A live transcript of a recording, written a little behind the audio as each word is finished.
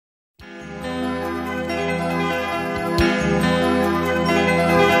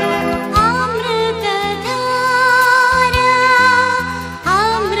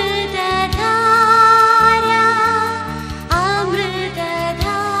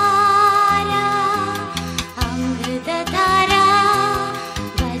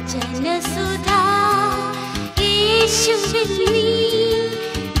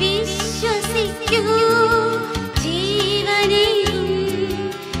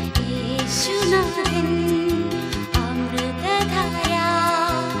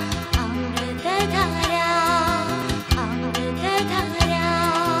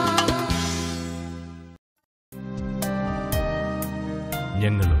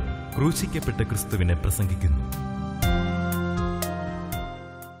ഞങ്ങളും ക്രൂശിക്കപ്പെട്ട ക്രിസ്തുവിനെ പ്രസംഗിക്കുന്നു.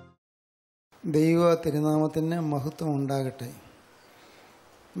 ദൈവ തിരുനാമത്തിന് മഹത്വം ഉണ്ടാകട്ടെ.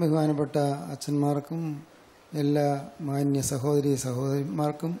 ബഹുമാനപ്പെട്ട അച്ഛന്മാർക്കും എല്ലാ മാന്യ സഹോദരീ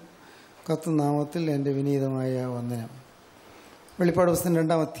സഹോദരന്മാർക്കും കർത്തൃനാമത്തിൽ എൻ്റെ വിനീതമായ വന്ദനം. വെളിപ്പാട് പുസ്തകം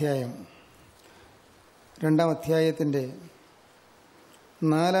 2-ാം അധ്യായം 2-ാം അധ്യായത്തിൻ്റെ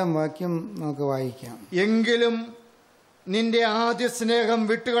 4-ാം വാക്യം നമുക്ക് വായിക്കാം. എങ്കിലും നിന്റെ ആദ്യ സ്നേഹം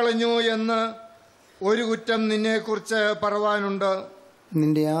വിട്ടുകളഞ്ഞു എന്ന് ഒരു കുറ്റം നിന്നെക്കുറിച്ച് പറവാനുണ്ട്.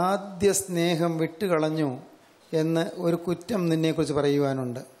 നിന്റെ ആദ്യ സ്നേഹം വിട്ടുകളഞ്ഞു എന്ന് ഒരു കുറ്റം നിന്നെക്കുറിച്ച്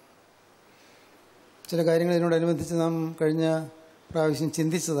പറയുവാനുണ്ട്. ചില കാര്യങ്ങൾ ഇതിനോടനുബന്ധിച്ച് നാം കഴിഞ്ഞ പ്രാവശ്യം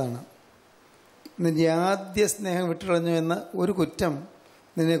ചിന്തിച്ചതാണ്. നിന്റെ ആദ്യ സ്നേഹം വിട്ടുകളഞ്ഞു എന്ന ഒരു കുറ്റം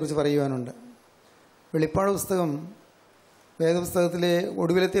നിന്നെക്കുറിച്ച് പറയുവാനുണ്ട്. വെളിപ്പാട് പുസ്തകം വേദപുസ്തകത്തിലെ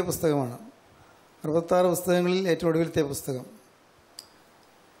ഒടുവിലത്തെ പുസ്തകമാണ്. 66 പുസ്തകങ്ങളിൽ ഏറ്റവും ഒടുവിലത്തെ പുസ്തകം.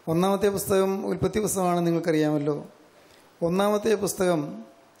 1-ാമത്തെ പുസ്തകം ഉൽപ്പത്തി പുസ്തകമാണെന്ന് നിങ്ങൾക്കറിയാമല്ലോ. 1-ാമത്തെ പുസ്തകം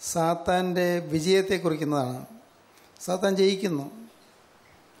സാത്താൻ്റെ വിജയത്തെ കുറിക്കുന്നതാണ്. സാത്താൻ ജയിക്കുന്നു.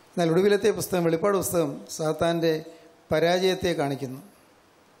 എന്നാൽ ഒടുവിലത്തെ പുസ്തകം വെളിപ്പാട് പുസ്തകം സാത്താൻ്റെ പരാജയത്തെ കാണിക്കുന്നു.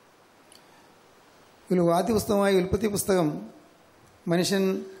 ആദ്യ പുസ്തകമായ ഉൽപ്പത്തി പുസ്തകം മനുഷ്യൻ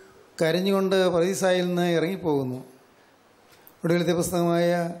കരഞ്ഞുകൊണ്ട് പറുദീസായിൽ നിന്ന് ഇറങ്ങിപ്പോകുന്നു. ഒടുവിലത്തെ പുസ്തകമായ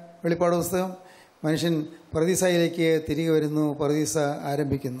വെളിപ്പാട് പുസ്തകം മനുഷ്യൻ പറുദീസായിലേക്ക് തിരികെ വരുന്നു, പറുദീസ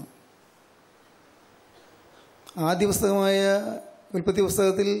ആരംഭിക്കുന്നു. ആദ്യ പുസ്തകമായ ഉൽപ്പത്തി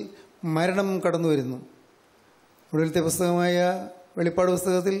പുസ്തകത്തിൽ മരണം കടന്നു വരുന്നു. ഒടുവിലത്തെ പുസ്തകമായ വെളിപ്പാട്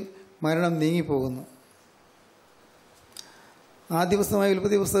പുസ്തകത്തിൽ മരണം നീങ്ങിപ്പോകുന്നു. ആദ്യ പുസ്തകമായ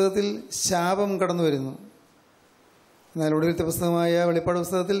ഉൽപ്പത്തി പുസ്തകത്തിൽ ശാപം കടന്നു വരുന്നു. എന്നാൽ ഒടുവിലത്തെ പുസ്തകമായ വെളിപ്പാട്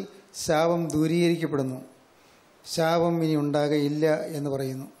പുസ്തകത്തിൽ ശാപം ദൂരീകരിക്കപ്പെടുന്നു. ശാപം ഇനി ഉണ്ടാകയില്ല എന്ന്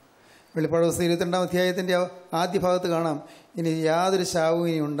പറയുന്നു. വെളിപ്പാട് പുസ്തകം 22-ാം അധ്യായത്തിൻ്റെ ആദ്യ ഭാഗത്ത് കാണാം, ഇനി യാതൊരു ശാപവും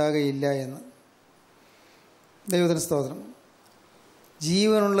ഇനി ഉണ്ടാകയില്ല എന്ന്. ദൈവത്തിന് സ്തോത്രം.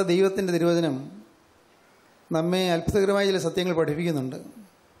 ജീവനുള്ള ദൈവത്തിൻ്റെ തിരുവചനം നമ്മെ അത്ഭുതകരമായ ചില സത്യങ്ങൾ പഠിപ്പിക്കുന്നുണ്ട്.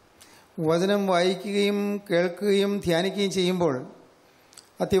 വചനം വായിക്കുകയും കേൾക്കുകയും ധ്യാനിക്കുകയും ചെയ്യുമ്പോൾ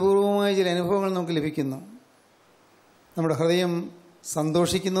അത്യപൂർവമായ ചില അനുഭവങ്ങൾ നമുക്ക് ലഭിക്കുന്നു. നമ്മുടെ ഹൃദയം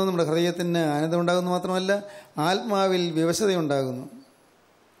സന്തോഷിക്കുന്നു, നമ്മുടെ ഹൃദയത്തിന് ആനന്ദമുണ്ടാകുന്നു. മാത്രമല്ല, ആത്മാവിൽ വിവശതയുണ്ടാകുന്നു.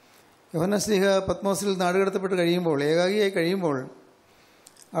 യോഹന്നാൻ ശ്ലീഹ പത്മോസിൽ നാടുകടത്തപ്പെട്ട് കഴിയുമ്പോൾ, ഏകാഗിയായി കഴിയുമ്പോൾ,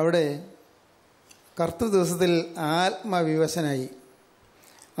 അവിടെ കർത്തൃ ദിവസത്തിൽ ആത്മവിവശനായി.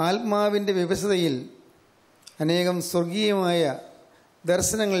 ആത്മാവിൻ്റെ വിവശതയിൽ അനേകം സ്വർഗീയമായ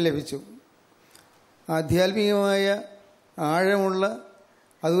ദർശനങ്ങൾ ലഭിച്ചു. ആധ്യാത്മികമായ ആഴമുള്ള,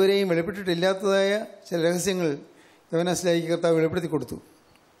 അതുവരെയും വെളിപ്പെട്ടിട്ടില്ലാത്തതായ ചില രഹസ്യങ്ങൾ യോഹന്നാൻ ശ്ലീഹയ്ക്ക് കർത്താവ് വെളിപ്പെടുത്തി കൊടുത്തു.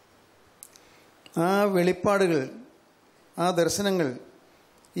 ആ വെളിപ്പാടുകൾ, ആ ദർശനങ്ങൾ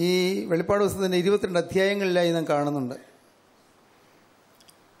ഈ വെളിപ്പാട് പുസ്തകത്തിൻ്റെ 22 അധ്യായങ്ങളിലായി നാം കാണുന്നുണ്ട്.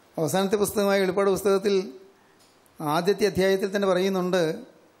 അവസാനത്തെ പുസ്തകമായ വെളിപ്പാട് പുസ്തകത്തിൽ ആദ്യത്തെ അധ്യായത്തിൽ തന്നെ പറയുന്നുണ്ട്,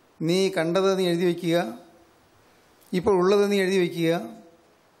 നീ കണ്ടത് നീ എഴുതി വയ്ക്കുക, ഇപ്പോൾ ഉള്ളത് നീ എഴുതി വയ്ക്കുക,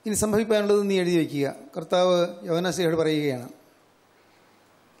 ഇനി സംഭവിക്കാനുള്ളത് നീ എഴുതി വയ്ക്കുക. കർത്താവ് യോഹന്നാൻ ശ്ലീഹയോട് പറയുകയാണ്.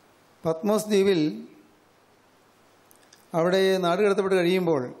 പത്മോസ് ദ്വീപിൽ അവിടെ നാടുകടത്തപ്പെട്ട്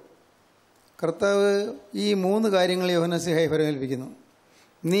കഴിയുമ്പോൾ കർത്താവ് ഈ 3 കാര്യങ്ങൾ യോഹന്നാൻ ശ്ലീഹയെ പരിമേൽപ്പിക്കുന്നു.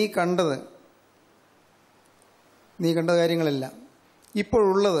 നീ കണ്ട കാര്യങ്ങളല്ല,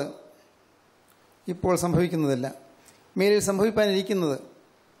 ഇപ്പോഴുള്ളത്, ഇപ്പോൾ സംഭവിക്കുന്നതല്ല, മേലിൽ സംഭവിക്കാനിരിക്കുന്നത്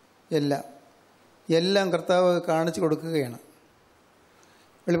എല്ലാം കർത്താവ് കാണിച്ചു കൊടുക്കുകയാണ്.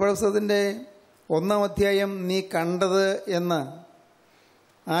 വെളിപ്പാട് പുസ്തകത്തിൻ്റെ 1-ാം അധ്യായം നീ കണ്ടത് എന്ന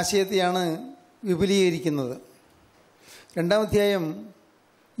ആശയത്തെയാണ് വിപുലീകരിക്കുന്നത്. 2-ാം അധ്യായം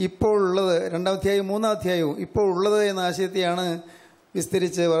ഇപ്പോൾ ഉള്ളത്, 2-ാം അധ്യായം 3-ാം അധ്യായവും ഇപ്പോൾ ഉള്ളത് എന്ന ആശയത്തെയാണ്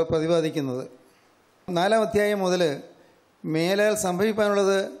വിസ്തരിച്ച് പ്രതിപാദിക്കുന്നത്. 4-ാം അധ്യായം മുതൽ മേലാൽ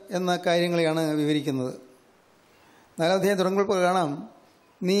സംഭവിക്കാനുള്ളത് എന്ന കാര്യങ്ങളെയാണ് വിവരിക്കുന്നത്. 4-ാം അധ്യായം തുടങ്ങുമ്പോൾ കാണാം,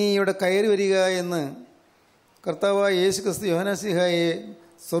 നീ ഇവിടെ കയറി വരിക എന്ന് കർത്താവായ യേശു ക്രിസ്തു യോഹന്നാൻ ശ്ലീഹയെ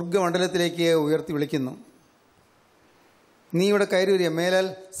സ്വർഗമണ്ഡലത്തിലേക്ക് ഉയർത്തി വിളിക്കുന്നു. നീ ഇവിടെ കയറി വരിക, മേലാൽ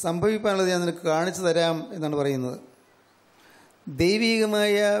സംഭവിക്കാനുള്ളത് ഞാൻ നിനക്ക് കാണിച്ചു തരാം എന്നാണ് പറയുന്നത്.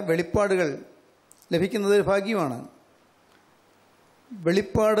 ദൈവികമായ വെളിപ്പാടുകൾ ലഭിക്കുന്നത് ഒരു ഭാഗ്യമാണ്.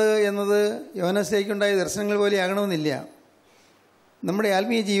 വെളിപ്പാട് എന്നത് യോഹന്നാൻ ശ്ലീഹയ്ക്കുണ്ടായ ദർശനങ്ങൾ പോലെ ആകണമെന്നില്ല. നമ്മുടെ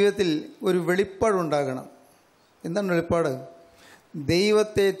ആത്മീയ ജീവിതത്തിൽ ഒരു വെളിപ്പാടുണ്ടാകണം. എന്താണ് വെളിപ്പാട്?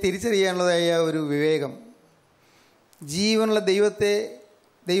 ദൈവത്തെ തിരിച്ചറിയാനുള്ളതായ ഒരു വിവേകം, ജീവനുള്ള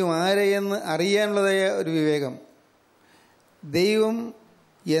ദൈവം ആരെയെന്ന് അറിയാനുള്ളതായ ഒരു വിവേകം, ദൈവം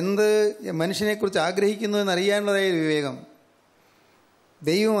എന്ത് മനുഷ്യനെക്കുറിച്ച് ആഗ്രഹിക്കുന്നു എന്നറിയാനുള്ളതായ ഒരു വിവേകം,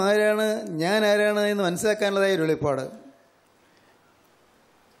 ദൈവം ആരാണ്, ഞാൻ ആരാണ് എന്ന് മനസ്സിലാക്കാനുള്ളതായ ഒരു വെളിപ്പാട്.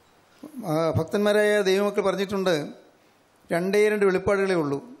 ഭക്തന്മാരായ ദൈവമക്കൾ പറഞ്ഞിട്ടുണ്ട്, 2 വെളിപ്പാടുകളേ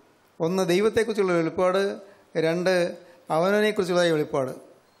ഉള്ളൂ. ഒന്ന് ദൈവത്തെക്കുറിച്ചുള്ള വെളിപ്പാട്, 2 അവനവനെക്കുറിച്ചുള്ളതായ വെളിപ്പാട്.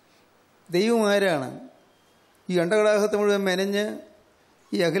 ദൈവം ആരാണ്? ഈ അണ്ടകടാഹത്തെ മുഴുവൻ മെനഞ്ഞ്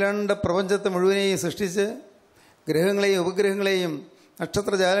ഈ അഖിലാണ്ട പ്രപഞ്ചത്തെ മുഴുവനെയും സൃഷ്ടിച്ച് ഗ്രഹങ്ങളെയും ഉപഗ്രഹങ്ങളെയും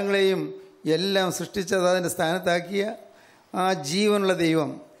നക്ഷത്രജാലങ്ങളെയും എല്ലാം സൃഷ്ടിച്ച് അതിൻ്റെ സ്ഥാനത്താക്കിയ ആ ജീവനുള്ള ദൈവം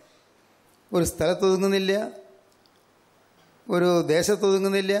ഒരു സ്ഥലത്തൊതുങ്ങുന്നില്ല, ഒരു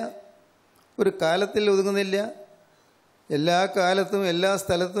ദേശത്തൊതുങ്ങുന്നില്ല, ഒരു കാലത്തിൽ ഒതുങ്ങുന്നില്ല. എല്ലാ കാലത്തും എല്ലാ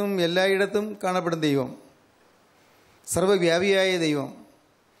സ്ഥലത്തും എല്ലായിടത്തും കാണപ്പെടുന്ന ദൈവം, സർവ്വവ്യാപിയായ ദൈവം.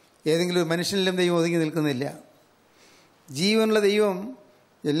 ഏതെങ്കിലും ഒരു മനുഷ്യനിലും ദൈവം ഒതുങ്ങി നിൽക്കുന്നില്ല. ജീവനുള്ള ദൈവം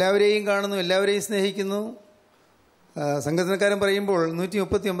എല്ലാവരെയും കാണുന്നു, എല്ലാവരെയും സ്നേഹിക്കുന്നു. സങ്കീർത്തനക്കാരൻ പറയുമ്പോൾ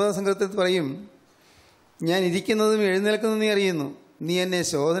 139 സങ്കീർത്തനത്തിൽ പറയും, ഞാൻ ഇരിക്കുന്നതും എഴുന്നേൽക്കുന്നതും നീ അറിയുന്നു, നീ എന്നെ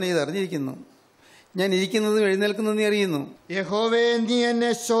ശോധന ചെയ്ത് അറിഞ്ഞിരിക്കുന്നു. ഞാൻ ഇരിക്കുന്നതും എഴുന്നേൽക്കുന്നതും നീ അറിയുന്നു. യഹോവേ, നീ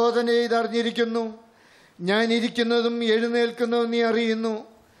എന്നെ ശോധന ചെയ്ത് അറിഞ്ഞിരിക്കുന്നു. ഞാൻ ഇരിക്കുന്നതും എഴുന്നേൽക്കുന്നതും നീ അറിയുന്നു.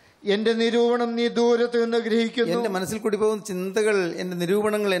 എന്റെ നിരൂപണം നീ ദൂരത്ത് നിന്ന് ഗ്രഹിക്കുന്നു. എന്റെ മനസ്സിൽ കൂടി പോകുന്ന ചിന്തകൾ, എന്റെ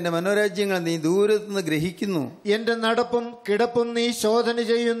നിരൂപണങ്ങൾ, എന്റെ മനോരാജ്യങ്ങൾ നീ ദൂരത്ത് നിന്ന് ഗ്രഹിക്കുന്നു. എന്റെ നടപ്പും കിടപ്പും നീ ശോധന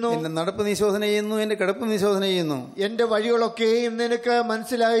ചെയ്യുന്നു. എന്റെ നടപ്പ് നീ ശോധന ചെയ്യുന്നു, എന്റെ കിടപ്പ് നീ ശോധന ചെയ്യുന്നു. എന്റെ വഴികളൊക്കെയും നിനക്ക്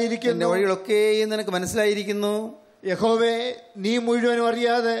മനസ്സിലായിരിക്കുന്നു. എന്റെ വഴികളൊക്കെയും നിനക്ക് മനസ്സിലായിരിക്കുന്നു. യഹോവേ, നീ മുഴുവനും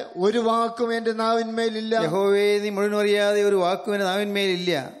അറിയാതെ ഒരു വാക്കും എന്റെ നാവിന്മേലില്ല. യഹോവേ, നീ മുഴുവനും അറിയാതെ ഒരു വാക്കും എന്റെ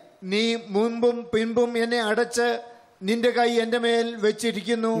നാവിന്മേലില്ല. നീ മുൻപും പിൻപും എന്നെ അടച്ച് നിന്റെ കൈ എന്റെ മേൽ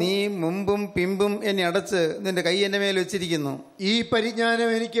വെച്ചിരിക്കുന്നു. നീ മുമ്പും പിമ്പും എന്നെ അടച്ച് നിന്റെ കൈ എന്റെ മേൽ വെച്ചിരിക്കുന്നു. ഈ പരിജ്ഞാനം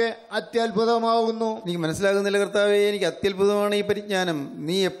എനിക്ക് അത്യത്ഭുതമാകുന്നു. എനിക്ക് മനസ്സിലാകുന്നില്ല കർത്താവേ, എനിക്ക് അത്യത്ഭുതമാണ് ഈ പരിജ്ഞാനം.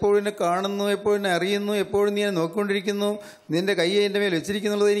 നീ എപ്പോഴും എന്നെ കാണുന്നു, എപ്പോഴും എന്നെ അറിയുന്നു, എപ്പോഴും നീ എന്നെ നോക്കിക്കൊണ്ടിരിക്കുന്നു, നിന്റെ കൈ എന്റെ മേൽ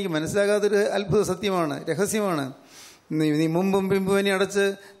വെച്ചിരിക്കുന്നുള്ളത് എനിക്ക് മനസ്സിലാകാത്തൊരു അത്ഭുത സത്യമാണ്, രഹസ്യമാണ്. നീ മുമ്പും പിമ്പും എന്നെ അടച്ച്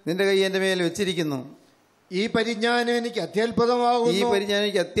നിന്റെ കൈ എന്റെ മേൽ വെച്ചിരിക്കുന്നു. ഈ പരിജ്ഞാനം എനിക്ക്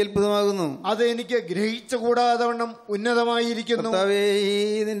അത്യത്ഭുതമാകുന്നു. അത് എനിക്ക് ഗ്രഹിച്ചുകൂടാതെ വണ്ണം ഉന്നതമായിരിക്കുന്നു. കർത്താവേ,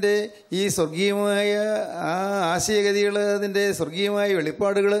 നിന്റെ ഈ സ്വർഗീയമായ ആ ആശയഗതികൾ, അതിൻ്റെ സ്വർഗീയമായ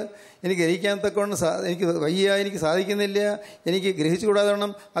വെളിപ്പാടുകൾ എനിക്ക് ഗ്രഹിക്കാൻ തക്കവണ്ണം എനിക്ക് സാധിക്കുന്നില്ല. എനിക്ക് ഗ്രഹിച്ചുകൂടാതെ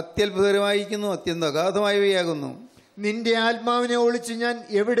വണ്ണം അത്യത്ഭുതകരമായിരിക്കുന്നു, അത്യന്തം അഗാധമായവയാകുന്നു. നിന്റെ ആത്മാവിനെ ഒളിച്ച് ഞാൻ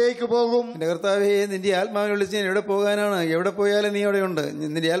എവിടേക്ക് പോകും? എന്റെ കർത്താവേ, നിന്റെ ആത്മാവിനെ ഒളിച്ച് ഞാൻ എവിടെ പോകാനാണ്? എവിടെ പോയാലും നീ അവിടെ ഉണ്ട്.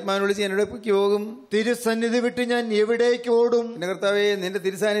 നിന്റെ ആത്മാവിനെ ഒളിച്ച് ഞാൻ എവിടേക്ക് പോകും? തിരുസന്നിധി വിട്ട് ഞാൻ എവിടേക്ക് ഓടും? എന്റെ കർത്താവേ, നിന്റെ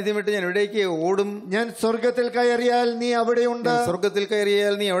തിരുസാന്നിധ്യം വിട്ട് ഞാൻ എവിടേക്ക് ഓടും? ഞാൻ സ്വർഗത്തിൽ കയറിയാൽ നീ അവിടെയുണ്ട്. സ്വർഗത്തിൽ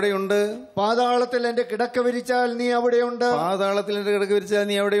കയറിയാൽ നീ അവിടെയുണ്ട്. പാതാളത്തിൽ എന്റെ കിടക്ക വിരിച്ചാൽ നീ അവിടെയുണ്ട്. പാതാളത്തിൽ എന്റെ കിടക്ക വിരിച്ചാൽ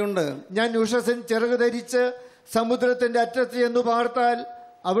നീ അവിടെയുണ്ട്. ഞാൻ ഉഷസിൻ ചിറക് ധരിച്ച് സമുദ്രത്തിന്റെ അറ്റത്ത് ചെന്ന് പാർത്താൽ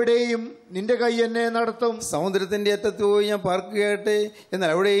അവിടെയും നിന്റെ കൈ എന്നെ നടത്തും. സമുദ്രത്തിന്റെ അറ്റത്ത് പോയി ഞാൻ പാർക്കുകയാട്ടെ, എന്നാൽ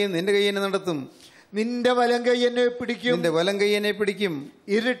അവിടെയും നിന്റെ കൈ എന്നെ നടത്തും. നിന്റെ വലം കൈ എന്നെ പിടിക്കും. നിന്റെ വലം കൈ എന്നെ പിടിക്കും.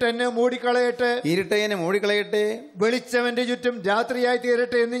 ഇരുട്ട് എന്നെ മൂടിക്കളയട്ടെ. വെളിച്ചം എന്റെ ചുറ്റും രാത്രിയായി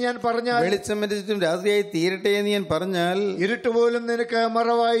തീരട്ടെ എന്ന് ഞാൻ പറഞ്ഞാൽ ഇരുട്ട് പോലും നിനക്ക്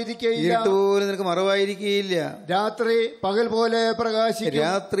മറവായിരിക്കുകയില്ല. രാത്രി പകൽ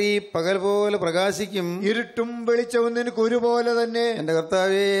പോലെ പ്രകാശിക്കും. ഇരുട്ടും വെളിച്ചവും നിനക്ക് ഒരുപോലെ തന്നെ. എന്റെ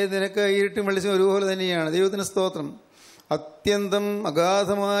കർത്താവേ, നിനക്ക് ഇരുട്ടും വെളിച്ചം ഒരുപോലെ തന്നെയാണ്. ദൈവത്തിന് സ്തോത്രം. അത്യന്തം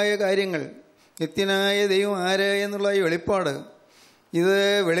അഗാധമായ കാര്യങ്ങൾ, നിത്യനായ ദൈവം ആര് എന്നുള്ള ഈ വെളിപ്പാട്, ഇത്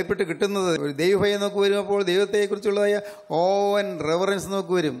വെളിപ്പെട്ട് കിട്ടുന്നത് ഒരു ദൈവഭയം നോക്കി വരും. അപ്പോൾ ദൈവത്തെക്കുറിച്ചുള്ളതായ ഓവൻ റെവറൻസ്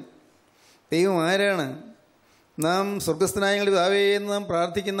നോക്കി വരും. ദൈവം ആരാണ്? നാം സ്വർഗസ്ഥനായ ഞങ്ങളുടെ പിതാവേ എന്ന് നാം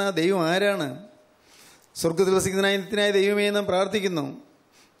പ്രാർത്ഥിക്കുന്ന ദൈവം ആരാണ്? സ്വർഗത്തിൽ വസിക്കുന്നതിനായ നിത്യനായ ദൈവമേ നാം പ്രാർത്ഥിക്കുന്നു.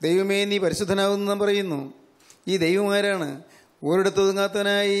 ദൈവമേ, നീ പരിശുദ്ധനാകുന്നു നാം പറയുന്നു. ഈ ദൈവം ആരാണ്? ഒരിടത്ത്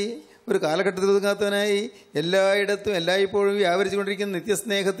ഒതുങ്ങാത്തവനായി, ഒരു കാലഘട്ടത്തിൽ ഒതുങ്ങാത്തവനായി, എല്ലായിടത്തും എല്ലായ്പ്പോഴും വ്യാപരിച്ചുകൊണ്ടിരിക്കുന്ന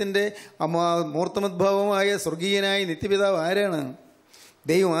നിത്യസ്നേഹത്തിൻ്റെ മൂർത്തമദ്ഭാവമായ സ്വർഗീയനായ നിത്യപിതാവ് ആരാണ്?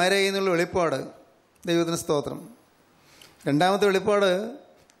 ദൈവം ആരാ എന്നുള്ള വെളിപ്പാട്. ദൈവത്തിന് സ്തോത്രം. രണ്ടാമത്തെ വെളിപ്പാട്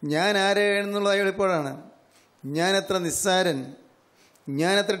ഞാൻ ആരാ എന്നുള്ള വെളിപ്പാടാണ്. ഞാൻ എത്ര നിസ്സാരൻ,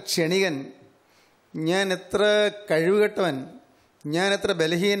 ഞാൻ എത്ര ക്ഷണികൻ, ഞാൻ എത്ര കഴിവുകെട്ടവൻ, ഞാൻ എത്ര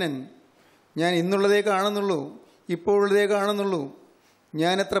ബലഹീനൻ, ഞാൻ ഇന്നുള്ളതേ കാണുന്നുള്ളൂ, ഇപ്പോഴുള്ളതേ കാണുന്നുള്ളൂ,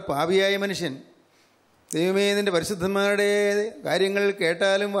 ഞാൻ എത്ര പാപിയായ മനുഷ്യൻ. ദൈവമേ, നിൻ്റെ പരിശുദ്ധന്മാരുടെ കാര്യങ്ങൾ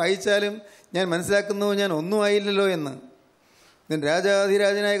കേട്ടാലും വായിച്ചാലും ഞാൻ മനസ്സിലാക്കുന്നു ഞാൻ ഒന്നുമായില്ലല്ലോ എന്ന്. നിൻ്റെ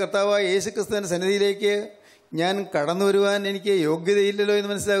രാജാധിരാജനായ കർത്താവായ യേശുക്രിസ്തുവിൻ്റെ സന്നിധിയിലേക്ക് ഞാൻ കടന്നു വരുവാൻ എനിക്ക് യോഗ്യതയില്ലല്ലോ എന്ന്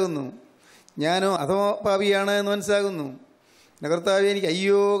മനസ്സിലാകുന്നു. ഞാനോ അധമ പാപിയാണ് എന്ന് മനസ്സിലാകുന്നു. എൻ്റെ കർത്താവേ, എനിക്ക്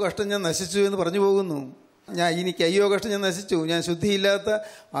അയ്യോ കഷ്ടം, ഞാൻ നശിച്ചു എന്ന് പറഞ്ഞു പോകുന്നു. എനിക്ക് അയ്യോ കഷ്ടം, ഞാൻ നശിച്ചു, ഞാൻ ശുദ്ധിയില്ലാത്ത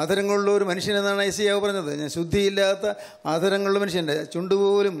ആദരങ്ങളുള്ള ഒരു മനുഷ്യനെന്നാണ് യെശയ്യാവ് പറഞ്ഞത്. ഞാൻ ശുദ്ധിയില്ലാത്ത ആദരങ്ങളുള്ള മനുഷ്യൻ്റെ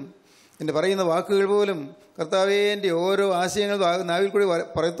ചുണ്ടുപോലും, എൻ്റെ പറയുന്ന വാക്കുകൾ പോലും, കർത്താവേ എൻ്റെ ഓരോ ആശയങ്ങൾ നാവിൽ കൂടി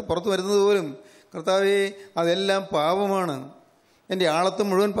പുറത്തു വരുന്നത് പോലും, കർത്താവേ അതെല്ലാം പാപമാണ്, എൻ്റെ ആളത്വം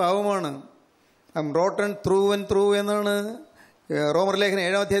മുഴുവൻ പാപമാണ്. I M rotten through and through എന്നാണ് റോമർ ലേഖനം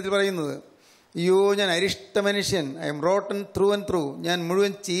 7-ാം അധ്യായത്തിൽ പറയുന്നത്. അയ്യോ ഞാൻ അരിഷ്ട മനുഷ്യൻ, I M rotten through and through, ഞാൻ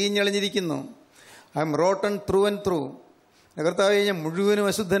മുഴുവൻ ചീഞ്ഞളിഞ്ഞിരിക്കുന്നു. I M rotten through and through. കർത്താവേ ഞാൻ മുഴുവനും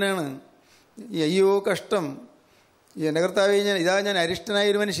അശുദ്ധനാണ്, അയ്യോ കഷ്ടം, എൻ്റെ കർത്താവേ ഞാൻ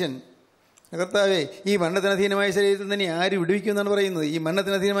അരിഷ്ടനായൊരു മനുഷ്യൻ. കർത്താവേ ഈ മരണത്തിനധീനമായ ശരീരത്തിൽ തന്നെ ആര് വിടുവിക്കും എന്നാണ് പറയുന്നത്. ഈ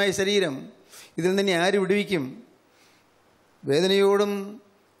മരണത്തിനധീനമായ ശരീരം ഇതിൽ തന്നെ ആര് വിടുവിക്കും? വേദനയോടും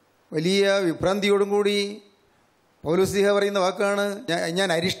വലിയ വിഭ്രാന്തിയോടും കൂടി പൗലോസ്ലീഹ പറയുന്ന വാക്കാണ്, ഞാൻ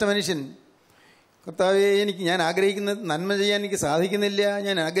അരിഷ്ട മനുഷ്യൻ. കർത്താവേ ഞാൻ ആഗ്രഹിക്കുന്ന നന്മ ചെയ്യാൻ എനിക്ക് സാധിക്കുന്നില്ല,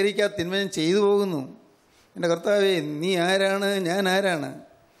 ഞാൻ ആഗ്രഹിക്കാത്ത തിന്മ ഞാൻ ചെയ്തു പോകുന്നു. എൻ്റെ കർത്താവേ നീ ആരാണ്, ഞാൻ ആരാണ്?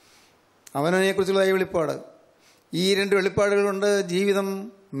 അവനവനെക്കുറിച്ചുള്ളതായ വെളിപ്പാട്. ഈ 2 വെളിപ്പാടുകൾ കൊണ്ട് ജീവിതം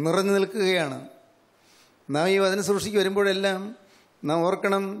നിറഞ്ഞു നിൽക്കുകയാണ്. നാം ഈ വചന സൃഷ്ടിക്ക് വരുമ്പോഴെല്ലാം നാം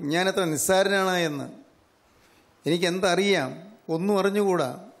ഓർക്കണം, ഞാനെത്ര നിസ്സാരനാണ് എന്ന്. എനിക്കെന്തറിയാം? ഒന്നും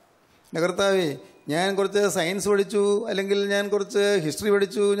അറിഞ്ഞുകൂടാ. എൻ്റെ കർത്താവേ ഞാൻ കുറച്ച് സയൻസ് പഠിച്ചു, അല്ലെങ്കിൽ ഞാൻ കുറച്ച് ഹിസ്റ്ററി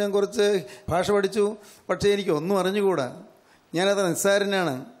പഠിച്ചു, ഞാൻ കുറച്ച് ഭാഷ പഠിച്ചു, പക്ഷേ എനിക്കൊന്നും അറിഞ്ഞുകൂടാ. ഞാനത്ര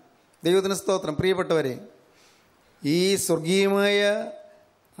നിസ്സാരനാണ്. ദൈവത്തിന് സ്തോത്രം. പ്രിയപ്പെട്ടവരെ, ഈ സ്വർഗീയമായ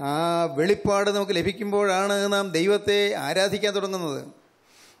ആ വെളിപ്പാട് നമുക്ക് ലഭിക്കുമ്പോഴാണ് നാം ദൈവത്തെ ആരാധിക്കാൻ തുടങ്ങുന്നത്.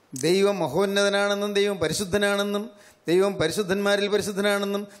 ദൈവം മഹോന്നതനാണെന്നും ദൈവം പരിശുദ്ധനാണെന്നും ദൈവം പരിശുദ്ധന്മാരിൽ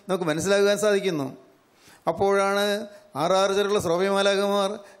പരിശുദ്ധനാണെന്നും നമുക്ക് മനസ്സിലാക്കാൻ സാധിക്കുന്നു. അപ്പോഴാണ് 6 ചിറകുള്ള സ്രോഭ്യമാലാകമാർ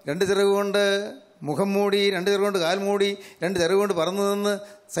 2 ചിറകുകൊണ്ട് മുഖം മൂടി, 2 ചിറകുകൊണ്ട് കാൽ മൂടി, 2 ചിറകുകൊണ്ട് പറന്നു നിന്ന്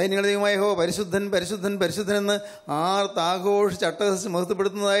സൈന്യങ്ങളുടെ ദൈവമായ യഹോവ പരിശുദ്ധൻ പരിശുദ്ധൻ പരിശുദ്ധൻ എന്ന് ആഘോഷിച്ച് അട്ടഹസിച്ച്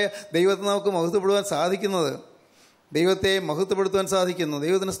മഹത്വപ്പെടുത്തുന്നതായ ദൈവത്തെ നമുക്ക് മഹത്വപ്പെടുവാൻ സാധിക്കുന്നത്. ദൈവത്തെ മഹത്വപ്പെടുത്തുവാൻ സാധിക്കുന്നു.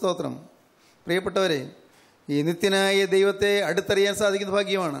 ദൈവത്തിന് സ്തോത്രം. പ്രിയപ്പെട്ടവരെ, ഈ നിത്യനായ ദൈവത്തെ അടുത്തറിയാൻ സാധിക്കുന്ന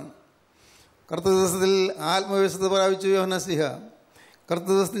ഭാഗ്യമാണ്. കറുത്ത ദിവസത്തിൽ ആത്മവിവശത പ്രാപിച്ചു യോഹന്നാൻ ശ്ലീഹ. കറുത്ത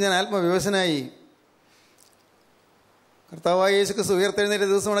ദിവസത്തിൽ ഞാൻ ആത്മവിവശനായി. കർത്താവായ യേശുക്രിസ്തു ഉയർത്തെഴുന്നേറ്റ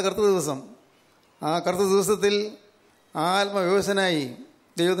ദിവസമാണ് കറുത്ത ദിവസം. ആ കറുത്ത ദിവസത്തിൽ ആത്മവിവശനായി.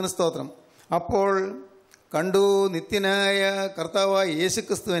 ദൈവത്തിന് സ്തോത്രം. അപ്പോൾ കണ്ടു നിത്യനായ കർത്താവായ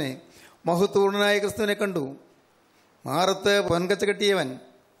യേശുക്രിസ്തുവിനെ, മഹത്വപൂർണനായ ക്രിസ്തുവിനെ കണ്ടു. മാറത്ത് പൊൻകച്ച കെട്ടിയവൻ,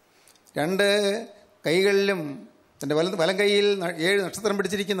 2 കൈകളിലും തൻ്റെ വലം കൈയിൽ 7 നക്ഷത്രം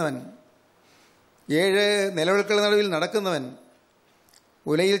പിടിച്ചിരിക്കുന്നവൻ, 7 നിലവിളക്കുകളുടെ നടുവിൽ നടക്കുന്നവൻ,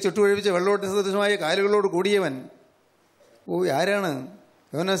 ഉലയിൽ ചുട്ടുകൊഴിപ്പിച്ച വെള്ളോട്ട് സദൃശമായ കാലുകളോട് കൂടിയവൻ. ആരാണ്?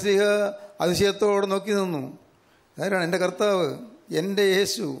 യോഹന്നാൻ ശ്ലീഹ അതിശയത്തോടെ നോക്കി നിന്നു. ആരാണ്? എൻ്റെ കർത്താവ്, എൻ്റെ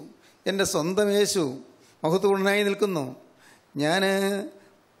യേശു, എൻ്റെ സ്വന്തം യേശു മഹത്വപൂർണനായി നിൽക്കുന്നു. ഞാൻ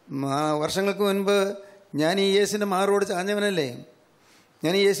വർഷങ്ങൾക്ക് മുൻപ് ഞാൻ ഈ യേശുവിൻ്റെ മാറോട് ചാഞ്ഞവനല്ലേ?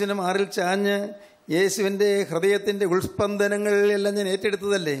 ഞാൻ ഈ യേശുവിൻ്റെ മാറിൽ ചാഞ്ഞ് യേശുവിൻ്റെ ഹൃദയത്തിൻ്റെ ഉൾസ്പന്ദനങ്ങളിലെല്ലാം ഞാൻ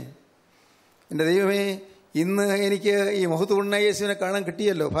ഏറ്റെടുത്തതല്ലേ? എൻ്റെ ദൈവമേ, ഇന്ന് എനിക്ക് ഈ മഹത്വപൂർണനായ യേശുവിനെ കാണാൻ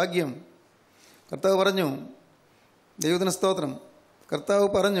കിട്ടിയല്ലോ, ഭാഗ്യം. കർത്താവ് പറഞ്ഞു, ദൈവത്തിന് സ്തോത്രം, കർത്താവ്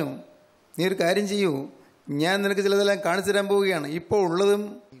പറഞ്ഞു, നീ ഒരു കാര്യം ചെയ്യൂ, ഞാൻ നിനക്ക് ചിലതെല്ലാം കാണിച്ചു തരാൻ പോവുകയാണ്. ഇപ്പോൾ ഉള്ളതും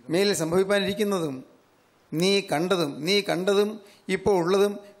മേലിൽ സംഭവിക്കാനിരിക്കുന്നതും, നീ കണ്ടതും ഇപ്പോൾ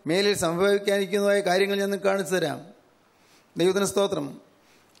ഉള്ളതും മേലിൽ സംഭവിക്കാനിരിക്കുന്നതായ കാര്യങ്ങൾ ഞാൻ നിനക്ക് കാണിച്ചു തരാം. ദൈവത്തിന് സ്തോത്രം.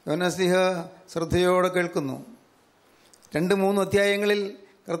 യോഹന്നാൻ ശ്ലീഹ ശ്രദ്ധയോടെ കേൾക്കുന്നു. 2-3 അധ്യായങ്ങളിൽ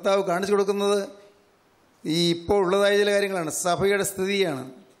കർത്താവ് കാണിച്ചു കൊടുക്കുന്നത് ഈ ഇപ്പോൾ ഉള്ളതായ ചില കാര്യങ്ങളാണ്. സഭയുടെ സ്ഥിതിയാണ്.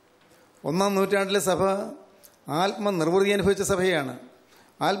 1-ാം നൂറ്റാണ്ടിലെ സഭ ആത്മനിർവൃതി അനുഭവിച്ച സഭയാണ്.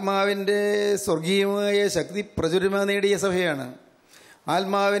 ആത്മാവിൻ്റെ സ്വർഗീയമായ ശക്തി പ്രചുരമ നേടിയ സഭയാണ്.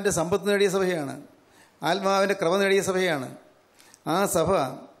 ആത്മാവിൻ്റെ സമ്പത്ത് നേടിയ സഭയാണ്. ആത്മാവിൻ്റെ കൃപ നേടിയ സഭയാണ്. ആ സഭ,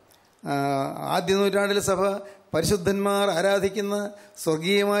 ആദ്യ നൂറ്റാണ്ടിലെ സഭ പരിശുദ്ധന്മാർ ആരാധിക്കുന്ന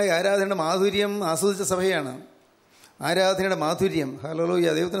സ്വർഗീയമായ ആരാധനയുടെ മാധുര്യം ആസ്വദിച്ച സഭയാണ്. ആരാധനയുടെ മാധുര്യം, ഹല്ലേലൂയ,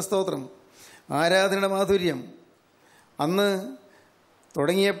 ദൈവത്തിന് സ്തോത്രം. ആരാധനയുടെ മാധുര്യം അന്ന്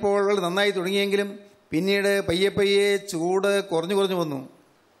തുടങ്ങിയപ്പോൾ നന്നായി തുടങ്ങിയെങ്കിലും പിന്നീട് പയ്യെ ചൂട് കുറഞ്ഞു വന്നു.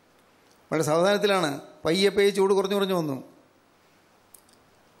 വളരെ സാവധാനത്തിലാണ് പയ്യെ ചൂട് കുറഞ്ഞു വന്നു.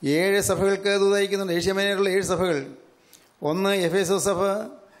 7 സഭകൾക്ക് ദൂതയക്കുന്നുണ്ട്. ഏഷ്യാമേഖലയിലുള്ള 7 സഭകൾ. 1 എഫേസോസ് സഭ,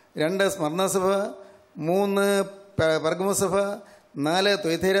 2 സ്മർണ സഭ, 3 പെർഗമോസ് സഭ, 4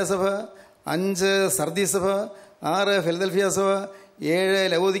 തുയഥൈര സഭ, 5 സർദീസ് സഭ, 6 ഫിലദൽഫിയ സഭ, 7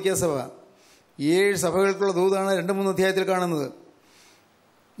 ലവോദിക്ക സഭ. 7 സഭകൾക്കുള്ള ദൂതാണ് 2-3 അധ്യായത്തിൽ കാണുന്നത്.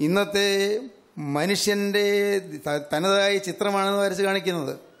 ഇന്നത്തെ മനുഷ്യൻ്റെ തനതായ ചിത്രമാണെന്ന് വരച്ച്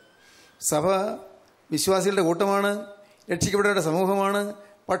കാണിക്കുന്നത്. സഭ വിശ്വാസികളുടെ കൂട്ടമാണ്, രക്ഷിക്കപ്പെട്ടവരുടെ സമൂഹമാണ്.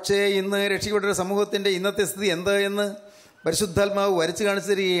 പക്ഷേ ഇന്ന് രക്ഷിക്കപ്പെട്ട സമൂഹത്തിൻ്റെ ഇന്നത്തെ സ്ഥിതി എന്താ എന്ന് പരിശുദ്ധാത്മാവ് വരച്ച് കാണിച്ചു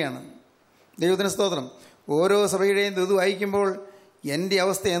തരികയാണ്. ദൈവത്തിന് സ്തോത്രം. ഓരോ സഭയുടെയും ഇത് വായിക്കുമ്പോൾ എൻ്റെ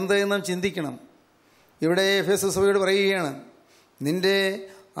അവസ്ഥ എന്തെന്ന് നാം ചിന്തിക്കണം. ഇവിടെ എഫേസു സഭയോട് പറയുകയാണ്, നിൻ്റെ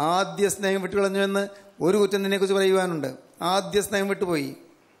ആദ്യ സ്നേഹം വിട്ടുകളഞ്ഞുവെന്ന് ഒരു കുറ്റം നിന്നെക്കുറിച്ച് പറയുവാനുണ്ട്. ആദ്യ സ്നേഹം വിട്ടുപോയി.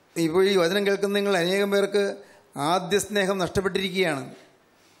 ഇപ്പോൾ ഈ വചനം കേൾക്കുന്ന നിങ്ങൾ അനേകം പേർക്ക് ആദ്യ സ്നേഹം നഷ്ടപ്പെട്ടിരിക്കുകയാണ്.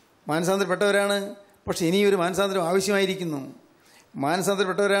 മാനസാന്തരപ്പെട്ടവരാണ്, പക്ഷെ ഇനിയൊരു മാനസാന്തരം ആവശ്യമായിരിക്കുന്നു.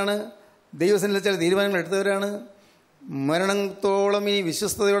 മാനസാന്തരപ്പെട്ടവരാണ്, ദൈവസന്നിധിയിൽ ചില തീരുമാനങ്ങൾ എടുത്തവരാണ്, മരണത്തോളം ഈ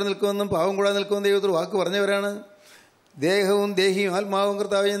വിശ്വസ്തയോടെ നിൽക്കുമെന്നും പാവം കൂടാതെ നിൽക്കുമെന്നും ദൈവത്തോട് വാക്ക് പറഞ്ഞവരാണ്, ദേഹവും ദേഹിയും ആത്മാവും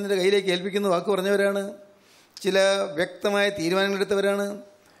കർത്താവേ നിൻ്റെ കയ്യിലേക്ക് ഏൽപ്പിക്കുന്ന വാക്ക് പറഞ്ഞവരാണ്, ചില വ്യക്തമായ തീരുമാനങ്ങൾ എടുത്തവരാണ്,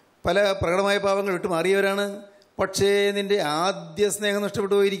 പല പ്രകടമായ പാവങ്ങൾ വിട്ടുമാറിയവരാണ്. പക്ഷേ നിൻ്റെ ആദ്യ സ്നേഹം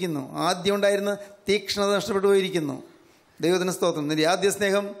നഷ്ടപ്പെട്ടു പോയിരിക്കുന്നു. ആദ്യം ഉണ്ടായിരുന്ന തീക്ഷ്ണത നഷ്ടപ്പെട്ടു പോയിരിക്കുന്നു. ദൈവത്തിന് സ്തോത്രം. നിൻ്റെ ആദ്യ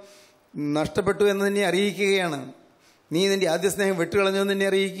സ്നേഹം നഷ്ടപ്പെട്ടു എന്ന് നിന്നെ അറിയിക്കുകയാണ്. നീ നിൻ്റെ ആദ്യ സ്നേഹം വിട്ടുകളഞ്ഞു എന്ന് നിന്നെ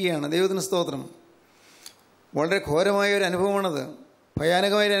അറിയിക്കുകയാണ്. ദൈവത്തിന് സ്തോത്രം. വളരെ ഘോരമായ ഒരു അനുഭവമാണത്.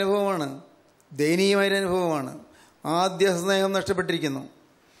 ഭയാനകമായൊരു അനുഭവമാണ്. ദയനീയമായൊരു അനുഭവമാണ്. ആദ്യ സ്നേഹം നഷ്ടപ്പെട്ടിരിക്കുന്നു.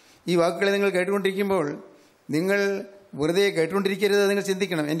 ഈ വാക്കുകളെ നിങ്ങൾ കേട്ടുകൊണ്ടിരിക്കുമ്പോൾ നിങ്ങൾ വെറുതെ കേട്ടുകൊണ്ടിരിക്കരുത്. നിങ്ങൾ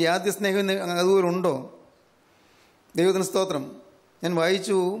ചിന്തിക്കണം, എൻ്റെ ആദ്യ സ്നേഹം അതുപോലെ ഉണ്ടോ? ദൈവത്തിന് സ്തോത്രം. ഞാൻ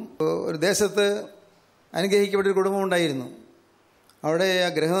വായിച്ചു, ഒരു ദേശത്ത് അനുഗ്രഹിക്കപ്പെട്ടൊരു കുടുംബം ഉണ്ടായിരുന്നു. അവിടെ ആ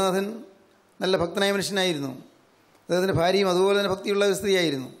ഗൃഹനാഥൻ നല്ല ഭക്തനായ മനുഷ്യനായിരുന്നു. അദ്ദേഹത്തിൻ്റെ ഭാര്യയും അതുപോലെ തന്നെ ഭക്തിയുള്ള ഒരു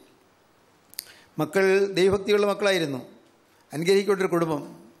സ്ത്രീയായിരുന്നു. മക്കൾ ദൈവഭക്തിയുള്ള മക്കളായിരുന്നു. അനുഗ്രഹിക്കപ്പെട്ടൊരു കുടുംബം.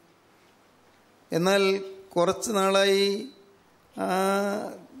 എന്നാൽ കുറച്ച് നാളായി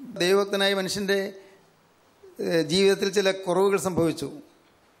ദൈവഭക്തനായ മനുഷ്യൻ്റെ ജീവിതത്തിൽ ചില കുറവുകൾ സംഭവിച്ചു.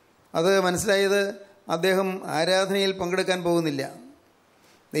 അത് മനസ്സിലായത് അദ്ദേഹം ആരാധനയിൽ പങ്കെടുക്കാൻ പോകുന്നില്ല.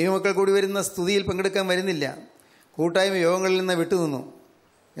 ദൈവമക്കൾ കൂടി വരുന്ന സ്തുതിയിൽ പങ്കെടുക്കാൻ വരുന്നില്ല. കൂട്ടായ്മ യോഗങ്ങളിൽ നിന്ന് വിട്ടുനിന്നു.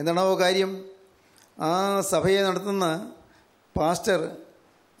 എന്താണോ കാര്യം? ആ സഭയെ നടത്തുന്ന പാസ്റ്റർ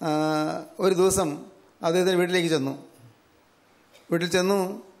ഒരു ദിവസം അദ്ദേഹത്തിൻ്റെ വീട്ടിലേക്ക് ചെന്നു. വീട്ടിൽ ചെന്നു.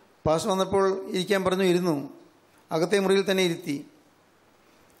 പാസ്റ്റർ വന്നപ്പോൾ ഇരിക്കാൻ പറഞ്ഞു. ഇരുന്നു. അകത്തെ മുറിയിൽ തന്നെ ഇരുത്തി.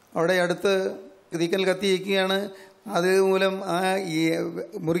 അവിടെ അടുത്ത് തീക്കനൽ കത്തിയിരിക്കുകയാണ്. അതുമൂലം ആ ഈ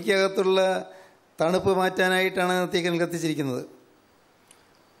മുറിക്കകത്തുള്ള തണുപ്പ് മാറ്റാനായിട്ടാണ് തീക്കനൽ കത്തിച്ചിരിക്കുന്നത്.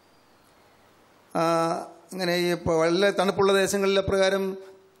 അങ്ങനെ വളരെ തണുപ്പുള്ള ദേശങ്ങളിൽ അപ്രകാരം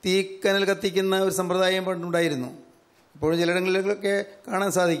തീക്കനൽ കത്തിക്കുന്ന ഒരു സമ്പ്രദായം പണ്ടുണ്ടായിരുന്നു. ഇപ്പോഴും ചിലയിടങ്ങളിലൊക്കെ കാണാൻ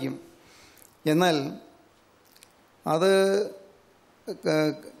സാധിക്കും. എന്നാൽ അത്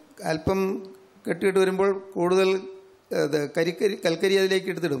അല്പം കെട്ടിയിട്ട് വരുമ്പോൾ കൂടുതൽ കൽക്കരി അതിലേക്ക്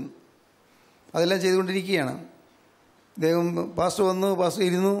എടുത്തിടും. അതെല്ലാം ചെയ്തുകൊണ്ടിരിക്കുകയാണ്. അദ്ദേഹം പാസ്റ്റർ വന്നു. പാസ്റ്റർ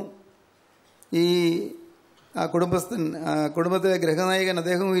ഇരുന്നു. ഈ ആ കുടുംബത്തിലെ ഗൃഹനായകൻ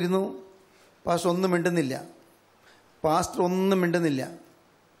അദ്ദേഹവും ഇരുന്നു. പാസ്റ്റർ ഒന്നും മിണ്ടുന്നില്ല.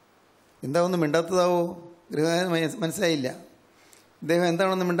 എന്താ ഒന്നും മിണ്ടാത്തതാവോ? ഗൃഹനായകൻ മനസ്സിലായില്ല. അദ്ദേഹം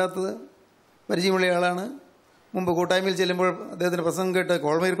എന്താണെന്ന് മിണ്ടാത്തത്? പരിചയമുള്ള ആളാണ്. മുമ്പ് കൂട്ടായ്മയിൽ ചെല്ലുമ്പോൾ അദ്ദേഹത്തിൻ്റെ പ്രസംഗം കേട്ട്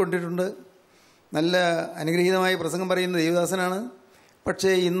കോൾമയിൽ കൊണ്ടിട്ടുണ്ട്. നല്ല അനുഗ്രഹീതമായ പ്രസംഗം പറയുന്ന ദേവദാസനാണ്.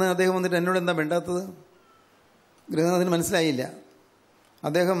 പക്ഷേ ഇന്ന് അദ്ദേഹം വന്നിട്ട് എന്നോട് എന്താ മിണ്ടാത്തത്? ഗൃഹനാഥന് മനസ്സിലായില്ല.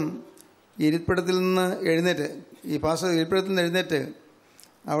 അദ്ദേഹം ഇരിപ്പിടത്തിൽ നിന്ന് എഴുന്നേറ്റ്, ഈ പാസ്റ്റർ ഇരിപ്പിടത്തിൽ നിന്ന് എഴുന്നേറ്റ്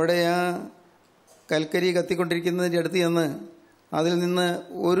അവിടെ ആ കൽക്കരി കത്തിക്കൊണ്ടിരിക്കുന്നതിൻ്റെ അടുത്ത് ചെന്ന് അതിൽ നിന്ന്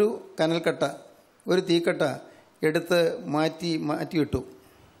ഒരു കനൽക്കട്ട, ഒരു തീക്കട്ട എടുത്ത് മാറ്റിയിട്ടു.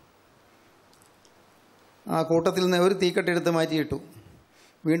 ആ കൂട്ടത്തിൽ നിന്ന് ഒരു തീക്കട്ട എടുത്ത് മാറ്റിയിട്ടു.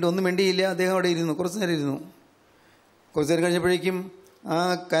 വീണ്ടും ഒന്നും മിണ്ടിയില്ല. അദ്ദേഹം അവിടെ ഇരുന്നു. കുറച്ച് നേരം ഇരുന്നു. കുറച്ച് നേരം കഴിഞ്ഞപ്പോഴേക്കും ആ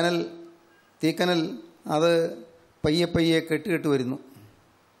തീക്കനൽ അത് പയ്യെ കെട്ട് വരുന്നു.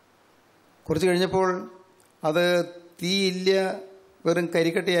 കുറച്ച് കഴിഞ്ഞപ്പോൾ അത് തീയില്ല, വെറും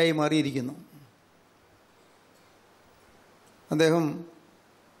കരിക്കട്ടയായി മാറിയിരിക്കുന്നു. അദ്ദേഹം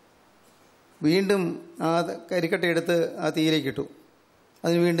വീണ്ടും ആ കരിക്കട്ട എടുത്ത് ആ തീയിലേക്ക് ഇട്ടു.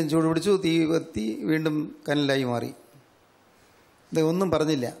 അതിന് വീണ്ടും ചൂട് പിടിച്ചു. തീ കത്തി വീണ്ടും കനലായി മാറി. അദ്ദേഹം ഒന്നും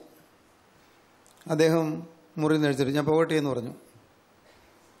പറഞ്ഞില്ല. അദ്ദേഹം മുറിയിൽ നിന്ന് എഴുതിട്ട് ഞാൻ പോകട്ടെ എന്ന് പറഞ്ഞു.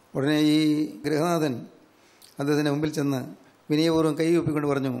 ഉടനെ ഈ ഗൃഹനാഥൻ അദ്ദേഹത്തിൻ്റെ മുമ്പിൽ ചെന്ന് വിനയപൂർവ്വം കൈ ഒപ്പിക്കൊണ്ട്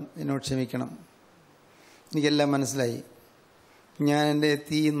പറഞ്ഞു, എന്നോട് ക്ഷമിക്കണം, എനിക്കെല്ലാം മനസ്സിലായി. ഞാൻ എൻ്റെ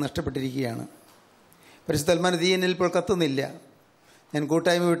തീ നഷ്ടപ്പെട്ടിരിക്കുകയാണ്. പരിശുദ്ധാത്മാവിൻ്റെ തീ എന്നിൽ ഇപ്പോൾ കത്തുന്നില്ല. ഞാൻ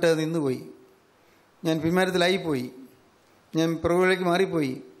കൂട്ടായ്മ വിട്ട് നിന്നുപോയി. ഞാൻ പിന്മാറ്റത്തിലായിപ്പോയി. ഞാൻ പുറകിലേക്ക്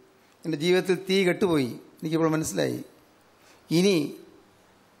മാറിപ്പോയി. എൻ്റെ ജീവിതത്തിൽ തീ കെട്ടുപോയി. എനിക്കിപ്പോൾ മനസ്സിലായി.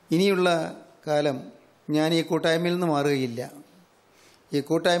 ഇനിയുള്ള കാലം ഞാൻ ഈ കൂട്ടായ്മയിൽ നിന്ന് മാറുകയില്ല. ഈ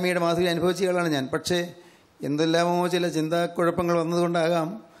കൂട്ടായ്മയുടെ മാധുര്യം അനുഭവിച്ചയാളാണ് ഞാൻ. പക്ഷേ എന്തെല്ലാമോ ചില ചിന്താക്കുഴപ്പങ്ങൾ വന്നതുകൊണ്ടാകാം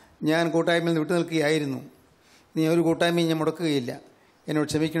ഞാൻ കൂട്ടായ്മയിൽ നിന്ന് വിട്ടു നിൽക്കുകയായിരുന്നു. നീ ഒരു കൂട്ടായ്മയും ഞാൻ മുടക്കുകയില്ല. എന്നോട്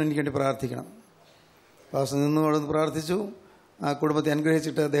ക്ഷമിക്കണം, എനിക്ക് വേണ്ടി പ്രാർത്ഥിക്കണം. പാസ്റ്റർ നിന്നു അവിടെ പ്രാർത്ഥിച്ചു. ആ കുടുംബത്തെ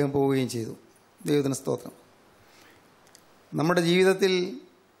അനുഗ്രഹിച്ചിട്ട് അദ്ദേഹം പോവുകയും ചെയ്തു. ദൈവത്തിന് സ്തോത്രം. നമ്മുടെ ജീവിതത്തിൽ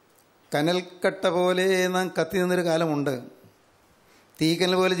കനൽക്കട്ട പോലെ നാം കത്തി നിന്നൊരു കാലമുണ്ട്.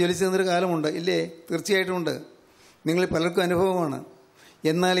 തീക്കനൽ പോലെ ജ്വലിച്ചു നിന്നൊരു കാലമുണ്ട്, ഇല്ലേ? തീർച്ചയായിട്ടും ഉണ്ട്. നിങ്ങൾ പലർക്കും അനുഭവമാണ്.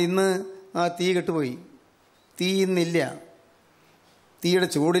 എന്നാൽ ഇന്ന് ആ തീ കെട്ടുപോയി. തീ ഇന്നില്ല. തീയുടെ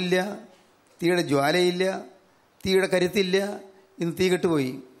ചൂടില്ല, തീയുടെ ജ്വാലയില്ല, തീയുടെ കരുത്തില്ല. ഇന്ന് തീ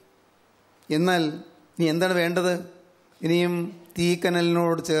കെട്ടുപോയി. എന്നാൽ ഇനി എന്താണ് വേണ്ടത്? ഇനിയും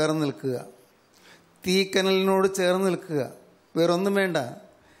തീക്കനലിനോട് ചേർന്ന് നിൽക്കുക. തീക്കനലിനോട് ചേർന്ന് നിൽക്കുക. വേറൊന്നും വേണ്ട.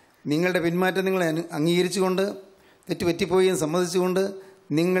 നിങ്ങളുടെ പിന്മാറ്റം നിങ്ങൾ അംഗീകരിച്ചുകൊണ്ട്, തെറ്റുപറ്റിപ്പോയി എന്ന് സമ്മതിച്ചുകൊണ്ട്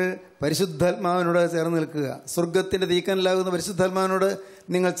നിങ്ങൾ പരിശുദ്ധാത്മാവിനോട് ചേർന്ന് നിൽക്കുക. സ്വർഗത്തിൻ്റെ തീക്കനലാകുന്ന പരിശുദ്ധാത്മാവിനോട്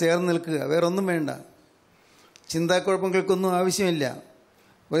നിങ്ങൾ ചേർന്ന് നിൽക്കുക. വേറൊന്നും വേണ്ട. ചിന്താക്കുഴപ്പങ്ങൾക്കൊന്നും ആവശ്യമില്ല.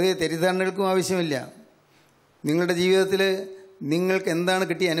 വെറുതെ തെറ്റിദ്ധാരണകൾക്കും ആവശ്യമില്ല. നിങ്ങളുടെ ജീവിതത്തിൽ നിങ്ങൾക്ക് എന്താണ്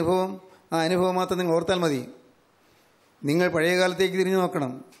കിട്ടിയ അനുഭവം, ആ അനുഭവം മാത്രം നിങ്ങൾ ഓർത്താൽ മതി. നിങ്ങൾ പഴയ കാലത്തേക്ക് തിരിഞ്ഞു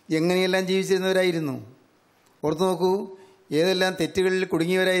നോക്കണം. എങ്ങനെയെല്ലാം ജീവിച്ചിരുന്നവരായിരുന്നു. ഓർത്തു നോക്കൂ. ഏതെല്ലാം തെറ്റുകളിൽ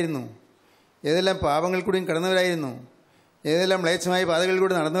കുടുങ്ങിയവരായിരുന്നു, ഏതെല്ലാം പാപങ്ങൾ കൂടിയും കടന്നവരായിരുന്നു, ഏതെല്ലാം മ്ലേച്ഛമായ പാതകളിൽ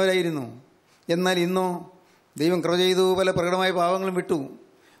കൂടി നടന്നവരായിരുന്നു. എന്നാൽ ഇന്നോ ദൈവം കൃപ ചെയ്തു, പല പ്രകടമായ പാവങ്ങളും വിട്ടു,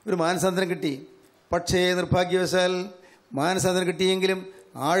 ഒരു മാനസാന്തരം കിട്ടി. പക്ഷേ നിർഭാഗ്യവശാൽ മാനസാന്തരം കിട്ടിയെങ്കിലും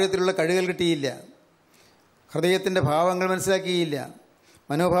ആഴത്തിലുള്ള കഴിവുകൾ കിട്ടിയില്ല. ഹൃദയത്തിൻ്റെ ഭാവങ്ങൾ മനസ്സിലാക്കിയില്ല.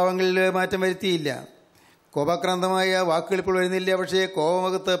 മനോഭാവങ്ങളിൽ മാറ്റം വരുത്തിയില്ല. കോപാക്രാന്തമായ വാക്കുകൾ ഇപ്പോൾ വരുന്നില്ല. പക്ഷേ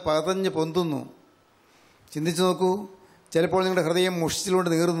കോപമകത്ത് പതഞ്ഞ് പൊന്തുന്നു. ചിന്തിച്ചു നോക്കൂ. ചിലപ്പോൾ നിങ്ങളുടെ ഹൃദയം മുഷിച്ചിലുകൊണ്ട്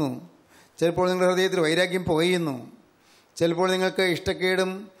നീറുന്നു. ചിലപ്പോൾ നിങ്ങളുടെ ഹൃദയത്തിൽ വൈരാഗ്യം പുകയുന്നു. ചിലപ്പോൾ നിങ്ങൾക്ക്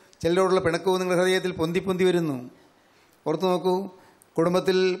ഇഷ്ടക്കേടും ചിലരോടുള്ള പിണക്കവും നിങ്ങളുടെ ഹൃദയത്തിൽ പൊന്തി വരുന്നു. ഓർത്തു നോക്കൂ.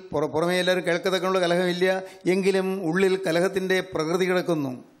 കുടുംബത്തിൽ പുറമേ എല്ലാവരും കേൾക്കത്തക്കുള്ള കലഹമില്ല, എങ്കിലും ഉള്ളിൽ കലഹത്തിൻ്റെ പ്രകൃതി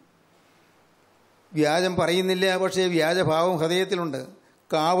കിടക്കുന്നു. വ്യാജം പറയുന്നില്ല, പക്ഷേ വ്യാജഭാവം ഹൃദയത്തിലുണ്ട്.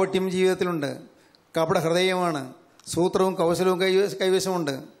 കാവട്യം ജീവിതത്തിലുണ്ട്. കപട ഹൃദയമാണ്. സൂത്രവും കൗശലവും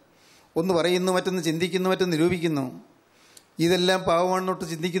കൈവശമുണ്ട്. ഒന്ന് പറയുന്നു, മറ്റൊന്ന് ചിന്തിക്കുന്നു, മറ്റൊന്ന് നിരൂപിക്കുന്നു. ഇതെല്ലാം പാവമാണെന്നൊട്ട്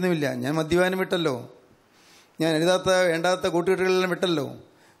ചിന്തിക്കുന്നുമില്ല. ഞാൻ മദ്യപാനം വിട്ടല്ലോ, ഞാൻ വേണ്ടാത്ത കൂട്ടുകെട്ടുകളെല്ലാം വിട്ടല്ലോ,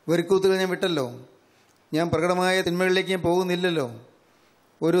 വെറുക്കൂത്തുകൾ ഞാൻ വിട്ടല്ലോ, ഞാൻ പ്രകടമായ തിന്മകളിലേക്ക് ഞാൻ പോകുന്നില്ലല്ലോ.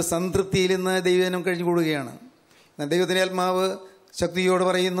 ഒരു സംതൃപ്തിയിൽ നിന്ന് ദൈവജനം കഴിഞ്ഞു കൂടുകയാണ്. ദൈവത്തിൻ്റെ ആത്മാവ് ശക്തിയോട്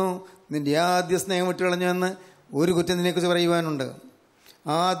പറയുന്നു, നിൻ്റെ ആദ്യ സ്നേഹം വിട്ടുകളഞ്ഞു എന്ന് ഒരു കുറ്റം നിന്നെക്കുറിച്ച് പറയുവാനുണ്ട്.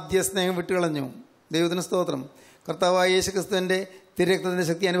 ആദ്യ സ്നേഹം വിട്ടുകളഞ്ഞു. ദൈവത്തിന് സ്തോത്രം. കർത്താവായ യേശുക്രിസ്തുവിൻ്റെ തിരുരക്തത്തിൻ്റെ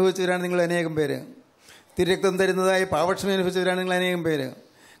ശക്തി അനുഭവിച്ചവരാണ് നിങ്ങൾ അനേകം പേര്. തിരുരക്തം തരുന്നതായ പാപക്ഷമ അനുഭവിച്ചവരാണ് നിങ്ങൾ അനേകം പേര്.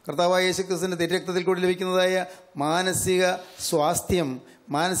 കർത്താവായ യേശുക്രിസ്തുവിൻ്റെ തിരുരക്തത്തിൽ കൂടി ലഭിക്കുന്നതായ മാനസിക സ്വാസ്ഥ്യം,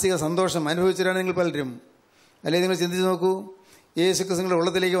 മാനസിക സന്തോഷം അനുഭവിച്ചവരാണ് നിങ്ങൾ പലരും. അല്ലെങ്കിൽ നിങ്ങൾ ചിന്തിച്ച് നോക്കൂ. യേശുക്രിസ്തുവിൻ്റെ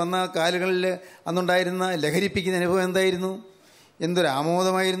ഉള്ളത്തിലേക്ക് വന്ന കാലുകളിൽ അന്നുണ്ടായിരുന്ന ലഹരിപ്പിക്കുന്ന അനുഭവം എന്തായിരുന്നു? എന്തൊരു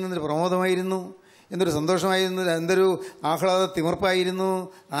ആമോദമായിരുന്നു, എന്തൊരു പ്രമോദമായിരുന്നു, എന്തൊരു സന്തോഷമായിരുന്നു, എന്തൊരു ആഹ്ലാദ തിമിർപ്പായിരുന്നു.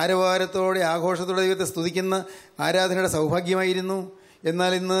 ആരവാരത്തോടെ ആഘോഷത്തോടെ ദൈവത്തെ സ്തുതിക്കുന്ന ആരാധനയുടെ സൗഭാഗ്യമായിരുന്നു.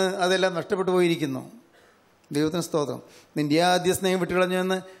 എന്നാൽ ഇന്ന് അതെല്ലാം നഷ്ടപ്പെട്ടു പോയിരിക്കുന്നു. ദൈവത്തിന് സ്തോത്രം. നിൻ്റെ ആദ്യ സ്നേഹം വിട്ടുകളഞ്ഞു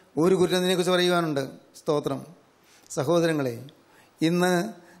എന്ന് ഒരു കുറ്റം നിന്നെക്കുറിച്ച് പറയുവാനുണ്ട്. സ്തോത്രം. സഹോദരങ്ങളെ, ഇന്ന്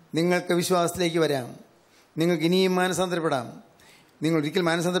നിങ്ങൾക്ക് വിശ്വാസത്തിലേക്ക് വരാം. നിങ്ങൾക്ക് ഇനിയും മാനസാന്തരപ്പെടാം. നിങ്ങൾ ഒരിക്കൽ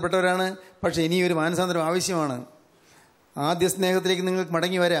മാനസാന്തരപ്പെട്ടവരാണ്, പക്ഷേ ഇനിയൊരു മാനസാന്തരം ആവശ്യമാണ്. ആദ്യ സ്നേഹത്തിലേക്ക് നിങ്ങൾക്ക്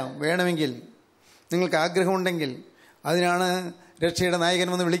മടങ്ങി വരാം. വേണമെങ്കിൽ, നിങ്ങൾക്ക് ആഗ്രഹമുണ്ടെങ്കിൽ. അതിനാണ് രക്ഷയുടെ നായകൻ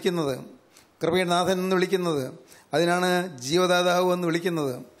എന്ന് വിളിക്കുന്നത്, കൃപയുടെ നാഥൻ എന്ന് വിളിക്കുന്നത്. അതിനാണ് ജീവദാതാവ് എന്ന്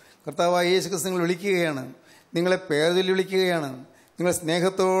വിളിക്കുന്നത്. കർത്താവായ യേശുക്രിസ്തു നിങ്ങൾ വിളിക്കുകയാണ്. നിങ്ങളെ പേർചൊല്ലി വിളിക്കുകയാണ്. നിങ്ങളെ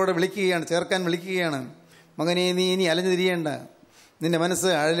സ്നേഹത്തോടെ വിളിക്കുകയാണ്, ചേർക്കാൻ വിളിക്കുകയാണ്. മകനെ, നീ ഇനി അലഞ്ഞു തിരിയേണ്ട. നിൻ്റെ മനസ്സ്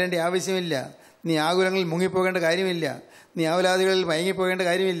അഴലേണ്ട ആവശ്യമില്ല. നീ ആകുലങ്ങളിൽ മുങ്ങിപ്പോകേണ്ട കാര്യമില്ല. നീ ആവലാദികളിൽ മയങ്ങിപ്പോകേണ്ട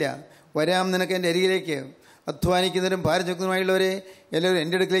കാര്യമില്ല. വരാം നിനക്ക് എൻ്റെ അരികിലേക്ക്. അധ്വാനിക്കുന്നവരും ഭാരം ചുക്കുന്നതുമായുള്ളവരെ എല്ലാവരും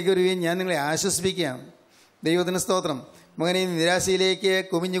എൻ്റെ അടുക്കിലേക്ക് വരികയും ഞാൻ നിങ്ങളെ ആശ്വസിപ്പിക്കാം. ദൈവത്തിന് സ്തോത്രം. മകനെ, നീ നിരാശയിലേക്ക്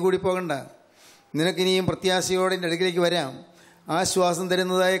കുമിഞ്ഞുകൂടി പോകണ്ട. നിനക്കിനിയും പ്രത്യാശയോടെ എൻ്റെ അടുക്കിലേക്ക് വരാം. ആശ്വാസം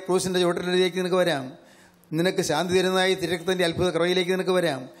തരുന്നതായ ക്രൂശിൻ്റെ ചുവട്ടിലേക്ക് നിനക്ക് വരാം. നിനക്ക് ശാന്തി തരുന്നതായി തിരുരക്തത്തിൻ്റെ അത്ഭുത കൃപയിലേക്ക് നിനക്ക്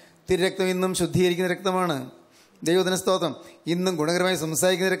വരാം. തിരുരക്തം ഇന്നും ശുദ്ധീകരിക്കുന്ന രക്തമാണ്. ദൈവത്തിന് സ്തോത്രം. ഇന്നും ഗുണകരമായി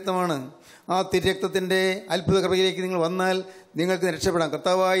സംസാരിക്കുന്ന രക്തമാണ്. ആ തിരുരക്തത്തിൻ്റെ അത്ഭുത കൃപയിലേക്ക് നിങ്ങൾ വന്നാൽ നിങ്ങൾക്ക് രക്ഷപ്പെടാം.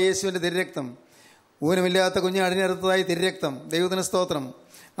 കർത്താവായ യേശുവിൻ്റെ തിരുരക്തം, ഊനമില്ലാത്ത കുഞ്ഞാടിനറുത്തതായി തിരുരക്തം. ദൈവത്തിന് സ്തോത്രം.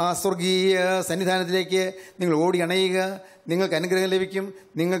 ആ സ്വർഗീയ സന്നിധാനത്തിലേക്ക് നിങ്ങൾ ഓടി അണയുക. നിങ്ങൾക്ക് അനുഗ്രഹം ലഭിക്കും.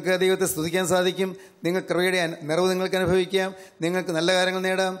 നിങ്ങൾക്ക് ദൈവത്തെ സ്തുതിക്കാൻ സാധിക്കും. നിങ്ങൾക്ക് കൃപയുടെ നിറവ് നിങ്ങൾക്ക് അനുഭവിക്കാം. നിങ്ങൾക്ക് നല്ല കാര്യങ്ങൾ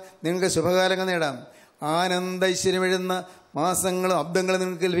നേടാം. നിങ്ങൾക്ക് ശുഭകാലങ്ങൾ നേടാം. ആനന്ദ ഐശ്വര്യം എഴുതുന്ന മാസങ്ങളും അബ്ദങ്ങളും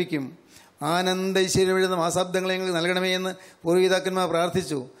നിങ്ങൾക്ക് ലഭിക്കും. ആനന്ദ ഐശ്വര്യം എഴുതുന്ന മാസാബ്ദങ്ങളെ നിങ്ങൾക്ക് നൽകണമേ എന്ന് പൂർവ്വപിതാക്കന്മാർ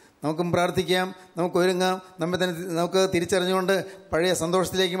പ്രാർത്ഥിച്ചു. നമുക്കും പ്രാർത്ഥിക്കാം. നമുക്ക് ഒരുങ്ങാം. നമ്മെ തന്നെ നമുക്ക് തിരിച്ചറിഞ്ഞുകൊണ്ട് പഴയ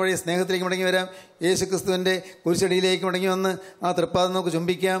സന്തോഷത്തിലേക്കും പഴയ സ്നേഹത്തിലേക്കും മടങ്ങി വരാം. യേശുക്രിസ്തുവിൻ്റെ കുരിശടിയിലേക്ക് മടങ്ങി വന്ന് ആ തൃപ്പാദം നമുക്ക്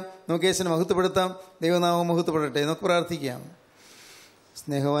ചുംബിക്കാം. നമുക്ക് യേശുവിനെ മഹത്വപ്പെടുത്താം. ദൈവനാമം മഹത്വപ്പെടട്ടെ. നമുക്ക് പ്രാർത്ഥിക്കാം.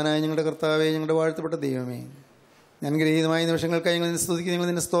 സ്നേഹവാനായ ഞങ്ങളുടെ കർത്താവേ, ഞങ്ങളുടെ വാഴ്ത്തപ്പെട്ട ദൈവമേ, അനുഗ്രഹീതമായ നിമിഷങ്ങൾക്കായി ഞങ്ങൾ നിന്നെ സ്തുതിക്കുന്നു.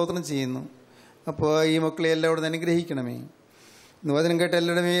 ഞങ്ങൾ നിന്നെ സ്തോത്രം ചെയ്യുന്നു. അപ്പോൾ ഈ മക്കളെ എല്ലാവരും അനുഗ്രഹിക്കണമേ. വചനം കേട്ട്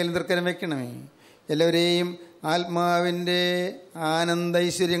എല്ലാവരുടെ മേലും തൃക്കരം വെക്കണമേ. എല്ലാവരെയും ആത്മാവിൻ്റെ ആനന്ദ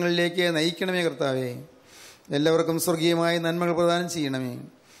ഐശ്വര്യങ്ങളിലേക്ക് നയിക്കണമേ കർത്താവേ. എല്ലാവർക്കും സ്വർഗീയമായ നന്മകൾ പ്രദാനം ചെയ്യണമേ.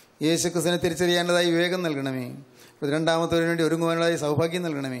 യേശുക്രിസ്തുവിനെ തിരിച്ചറിയാനുള്ളതായി വിവേകം നൽകണമേ. രണ്ടാമത്തവരിന് വേണ്ടി ഒരുങ്ങുവാനുള്ളതായി സൗഭാഗ്യം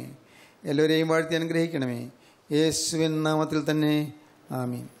നൽകണമേ. എല്ലാവരെയും വാഴ്ത്തി അനുഗ്രഹിക്കണമേ. യേശുവിൻ നാമത്തിൽ തന്നെ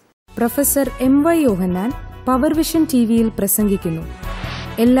ആമീൻ. Professor MY Yohannan power vision TV-യിൽ പ്രസംഗിക്കുന്നു.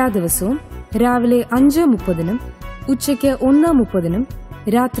 എല്ലാ ദിവസവും രാവിലെ 5:30 ഉച്ചയ്ക്ക് 1:30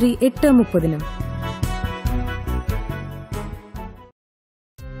 രാത്രി 8:30.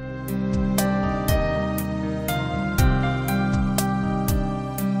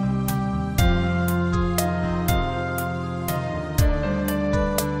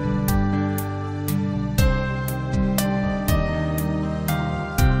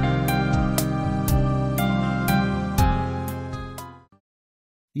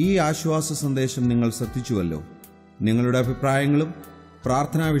 ഈ ആശ്വാസ സന്ദേശം നിങ്ങൾ ശ്രദ്ധിച്ചുവല്ലോ. നിങ്ങളുടെ അഭിപ്രായങ്ങളും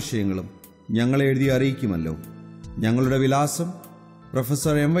പ്രാർത്ഥനാ വിഷയങ്ങളും ഞങ്ങളെ എഴുതി അറിയിക്കുമല്ലോ. ഞങ്ങളുടെ വിലാസം: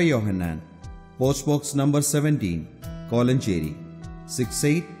 professor MY Yohannan, post box number 17, Kolenchery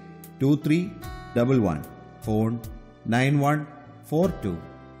 682311. Phone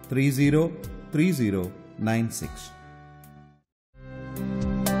 9142303096.